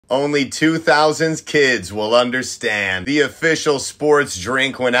Only 2000's kids will understand. The official sports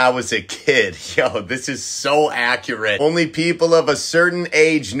drink when I was a kid. Yo, this is so accurate. Only people of a certain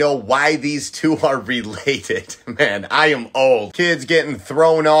age know why these two are related. Man, I am old. Kids getting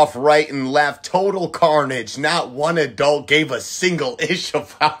thrown off right and left. Total carnage. Not one adult gave a single ish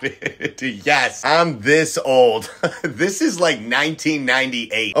about it. Yes, I'm this old. This is like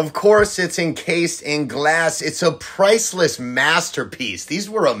 1998. Of course, it's encased in glass. It's a priceless masterpiece. These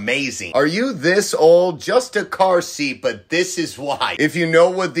were amazing. Are you this old? Just a car seat, but this is why. If you know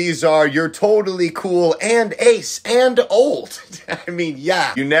what these are, you're totally cool and ace and old. I mean,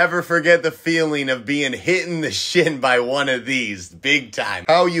 yeah. You never forget the feeling of being hit in the shin by one of these. Big time.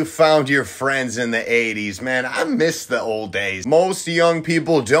 How you found your friends in the 80s. Man, I miss the old days. Most young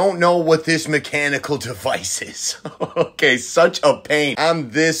people don't know what this mechanical device is. Okay, such a pain.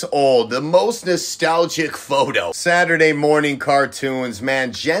 I'm this old. The most nostalgic photo. Saturday morning cartoons,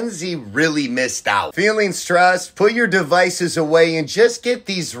 man, Gen Z really missed out. Feeling stressed? Put your devices away and just get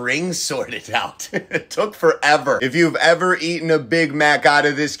these rings sorted out. It took forever. If you've ever eaten a Big Mac out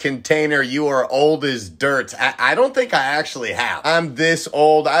of this container, you are old as dirt. I don't think I actually have. I'm this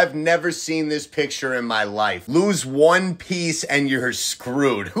old. I've never seen this picture in my life. Lose one piece and you're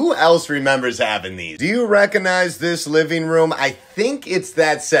screwed. Who else remembers having these? Do you recognize this living room? I think it's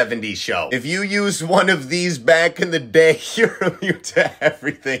that 70s show. If you used one of these back in the day, you're immune to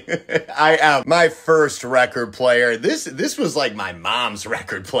everything. I am. My first record player. This was like my mom's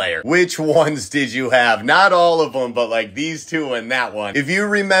record player. Which ones did you have? Not all of them, but like these two and that one. If you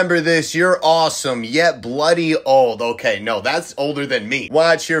remember this, you're awesome, yet bloody old. Okay, no, that's older than me.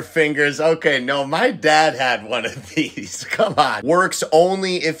 Watch your fingers. Okay, no, my dad had one of these. Come on. Works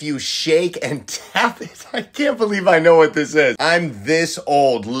only if you shake and tap it. I can't believe I know what this is. I'm this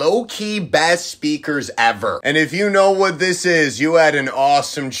old. Low-key best speakers ever. And if you know what this is, you had an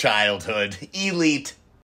awesome childhood. Elite.